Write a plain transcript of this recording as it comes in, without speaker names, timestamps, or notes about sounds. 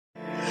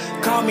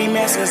Call me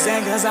Master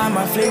Zen cause I'm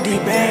a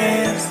flicky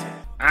bands.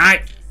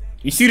 Alright,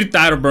 you see the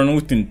title, bro, no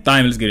wasting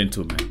time, let's get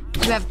into it, man.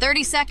 You have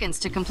 30 seconds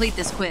to complete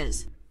this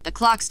quiz. The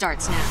clock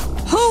starts now.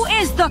 Who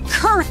is the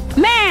current?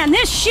 Man,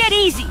 this shit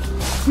easy.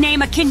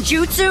 Name a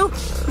Kenjutsu?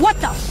 What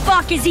the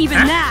fuck is even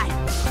that?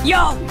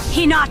 Yo,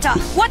 Hinata,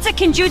 what's a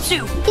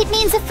Kenjutsu? It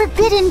means a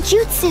forbidden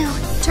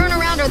jutsu. Turn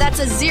around or that's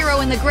a 0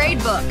 in the grade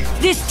book.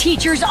 This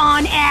teacher's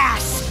on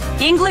ass.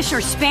 English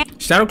or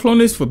Spanish? Shadow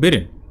clone is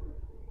forbidden.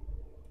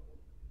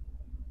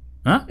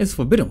 Huh? It's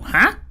forbidden,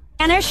 huh?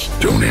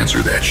 Don't answer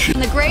that shit.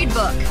 In the grade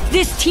book.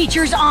 This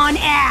teacher's on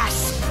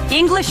ass.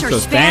 English or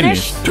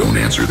Spanish? Don't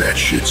answer that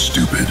shit,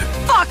 stupid.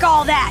 Fuck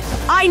all that.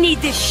 I need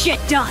this shit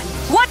done.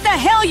 What the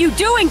hell you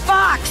doing,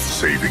 Fox?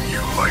 Saving you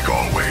like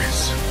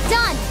always.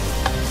 Done.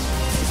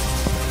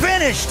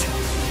 Finished!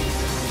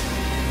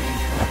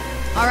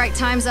 All right,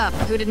 time's up.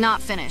 Who did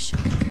not finish?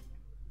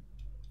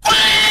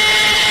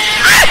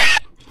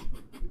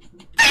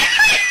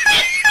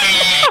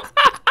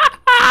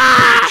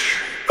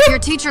 Your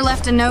teacher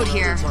left a note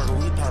here.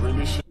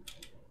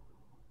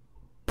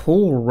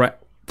 Pull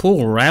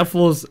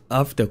raffles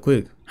off the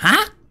quick.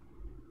 Huh?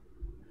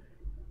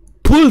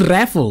 Pull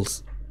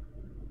raffles.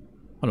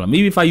 Hold on,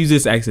 maybe if I use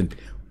this accent.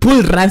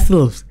 Pull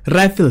raffles.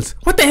 Raffles.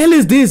 What the hell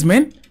is this,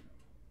 man?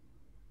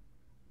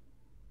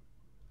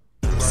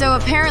 So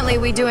apparently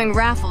we doing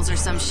raffles or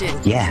some shit.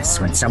 Yes,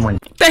 when someone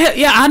The hell?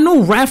 Yeah, I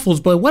know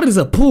raffles, but what is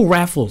a pull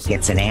raffles?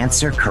 gets an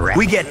answer correct.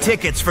 We get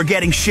tickets for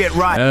getting shit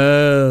right.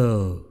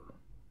 Oh.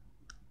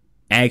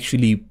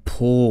 Actually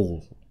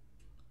pull.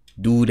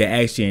 Do the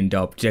action and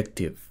the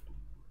objective.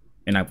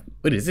 And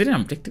what is it? An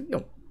objective?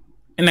 Yo.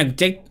 An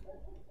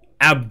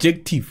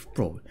objective,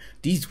 bro.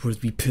 These words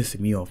be pissing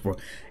me off, bro.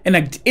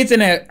 And it's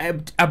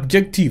an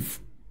objective.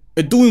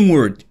 A doing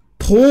word.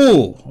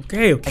 Pull.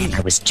 Okay.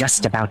 I was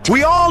just about to.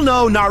 We all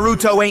know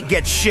Naruto ain't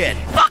get shit.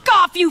 Fuck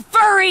off, you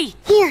furry!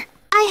 Here,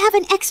 I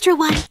have an extra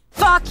one.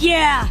 Fuck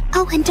yeah!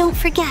 Oh, and don't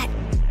forget.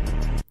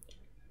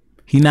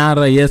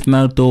 Hinata, yes,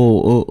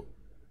 Naruto.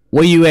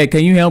 Where you at?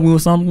 Can you help me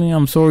with something?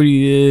 I'm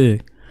sorry.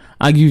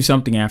 I'll give you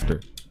something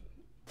after.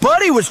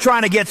 Buddy was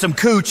trying to get some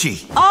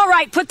coochie. All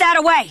right, put that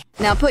away.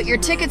 Now put your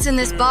tickets in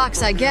this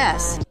box, I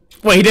guess.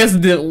 Wait, is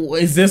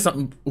this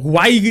something?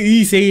 Why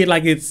you say it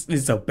like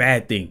it's a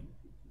bad thing?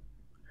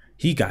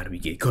 He gotta be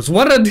gay. Cause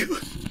what I do?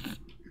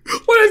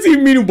 What does he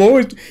mean,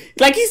 boy?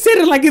 Like he said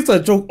it like it's a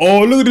joke.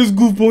 Oh, look at this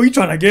goofball. He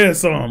trying to get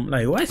some.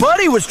 Like what?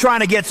 Buddy was trying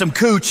to get some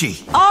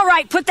coochie. All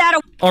right, put that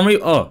away. Or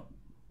maybe oh,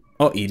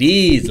 it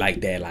is like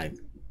that. Like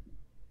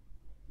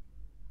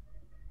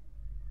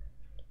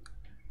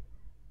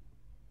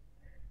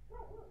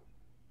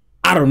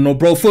I don't know,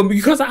 bro. For me,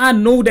 because I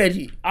know that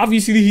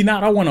obviously he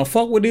not. I want to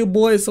fuck with it,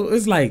 boy. So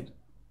it's like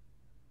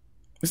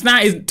it's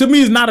not. To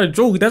me, it's not a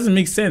joke. It doesn't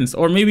make sense.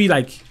 Or maybe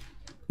like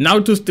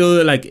Naruto's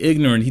still like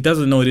ignorant. He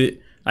doesn't know that.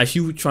 Like she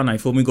was trying to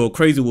feel me go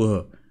crazy with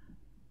her.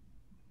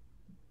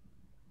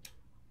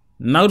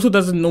 Naruto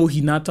doesn't know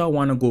Hinata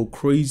wanna go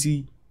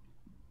crazy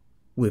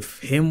with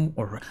him,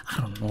 or I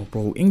don't know,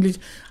 bro. English.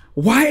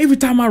 Why every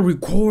time I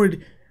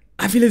record,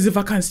 I feel as if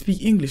I can't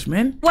speak English,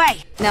 man?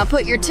 Wait. Now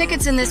put your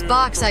tickets in this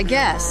box, I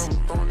guess.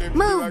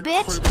 Move,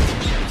 bitch.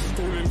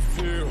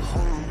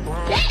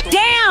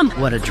 Damn!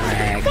 What a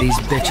drag. These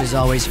bitches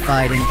always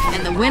fighting.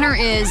 And the winner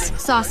is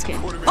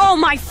Sasuke. Oh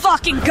my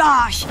fucking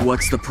gosh!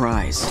 What's the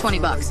prize? 20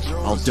 bucks.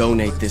 I'll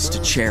donate this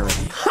to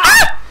charity.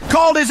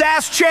 Called his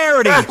ass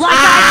charity. Like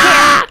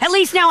I care. At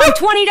least now I'm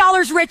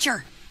 $20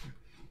 richer.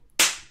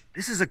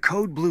 This is a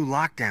code blue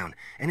lockdown.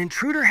 An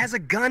intruder has a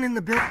gun in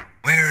the building.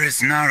 Where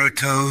is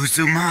Naruto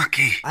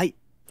Uzumaki?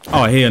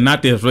 Oh hell,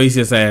 not this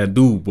racist ass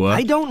dude, boy.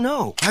 I don't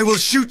know. I will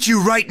shoot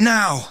you right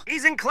now.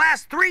 He's in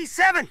class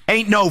 3-7.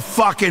 Ain't no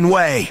fucking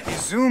way.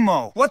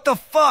 Zumo, what the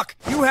fuck?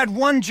 You had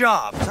one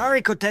job.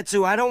 Sorry,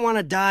 Kotetsu, I don't want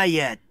to die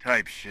yet.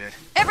 Type shit.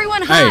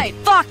 Everyone hide!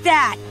 Fuck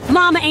that!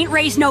 Mama ain't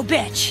raised no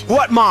bitch.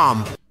 What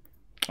mom?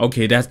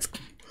 Okay, that's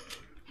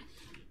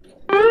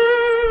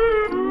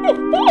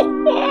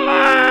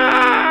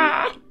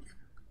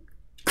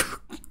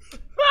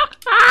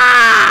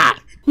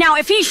Now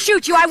if he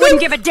shoots you, I wouldn't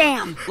give a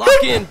damn.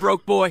 Lock in,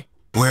 broke boy.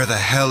 Where the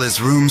hell is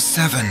room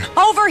 7?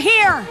 Over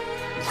here!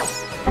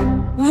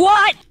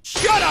 What?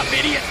 Shut up,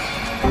 idiot!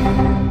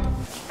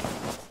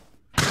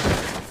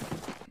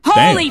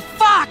 Holy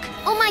fuck!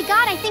 Oh my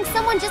god, I think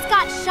someone just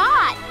got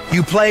shot.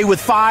 You play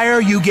with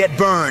fire, you get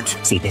burnt.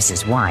 See, this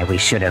is why we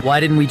should have. Why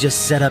didn't we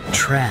just set up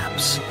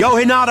traps? Yo,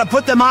 Hinata,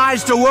 put them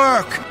eyes to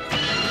work.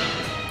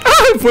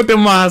 put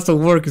them eyes to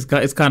work.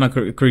 It's kind of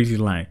a crazy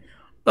line.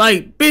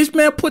 Like, bitch,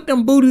 man, put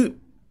them booty.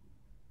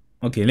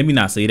 Okay, let me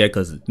not say that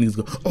because niggas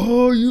go,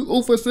 oh, you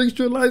over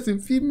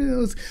sexualizing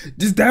females.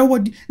 Is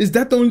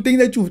that the only thing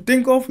that you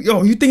think of?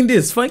 Yo, you think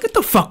this fun? Get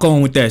the fuck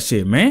on with that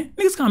shit, man.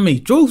 Niggas can't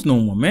make jokes no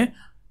more, man.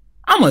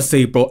 I'ma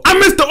say, bro, I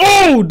miss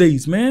the old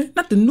days, man.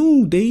 Not the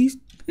new days.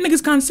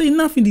 Niggas can't say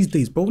nothing these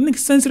days, bro. Niggas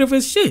sensitive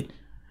as shit.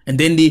 And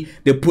then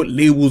they put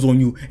labels on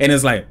you. And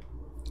it's like,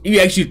 if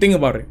you actually think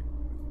about it.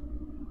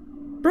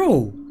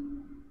 Bro,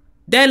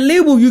 that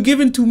label you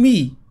giving to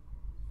me,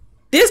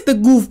 this the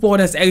goofball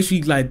that's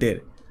actually like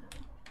that.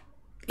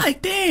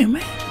 Like, damn,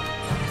 man.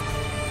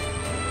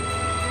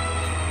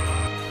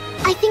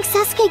 I think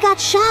Sasuke got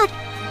shot.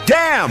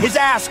 Damn, his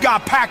ass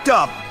got packed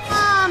up.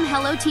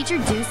 Hello, teacher,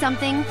 do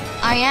something.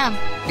 I am.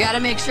 Gotta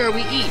make sure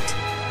we eat.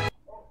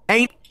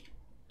 Ain't.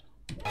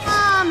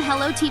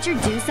 Hello, teacher,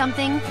 do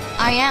something.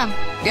 I am.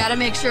 Gotta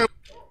make sure.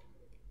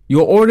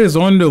 Your order's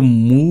on the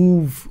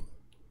move.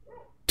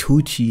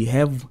 Tucci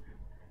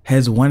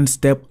has one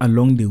step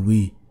along the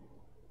way.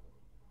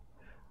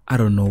 I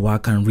don't know why I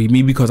can't read.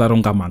 Me because I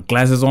don't got my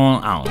glasses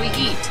on. I don't know. We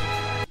eat.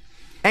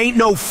 Ain't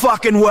no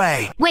fucking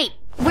way. Wait,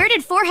 where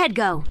did Forehead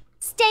go?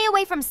 Stay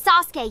away from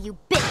Sasuke, you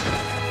bitch.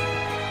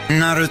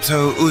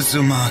 Naruto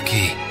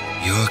Uzumaki,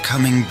 you're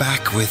coming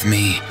back with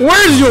me.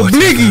 Where's your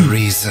bliggy?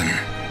 Reason.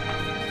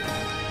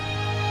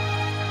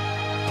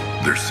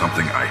 There's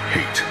something I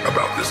hate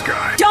about this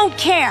guy. Don't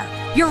care.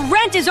 Your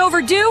rent is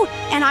overdue,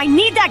 and I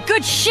need that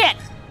good shit.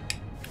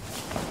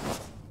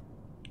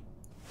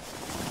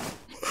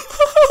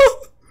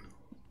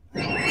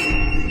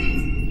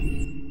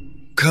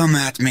 Come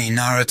at me,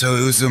 Naruto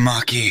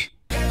Uzumaki.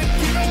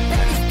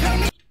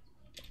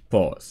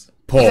 Pause.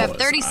 You have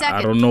 30 seconds.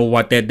 I don't know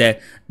what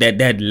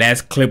that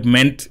last clip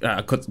meant.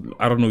 Cause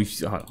I don't know if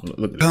you,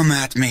 look at Come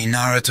at me,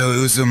 Naruto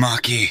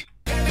Uzumaki.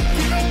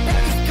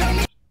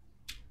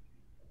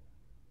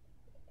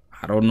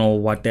 I don't know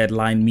what that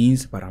line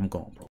means, but I'm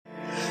going, bro.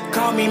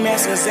 Call me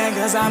Master Zen,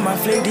 cause I'm a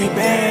 50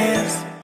 bands.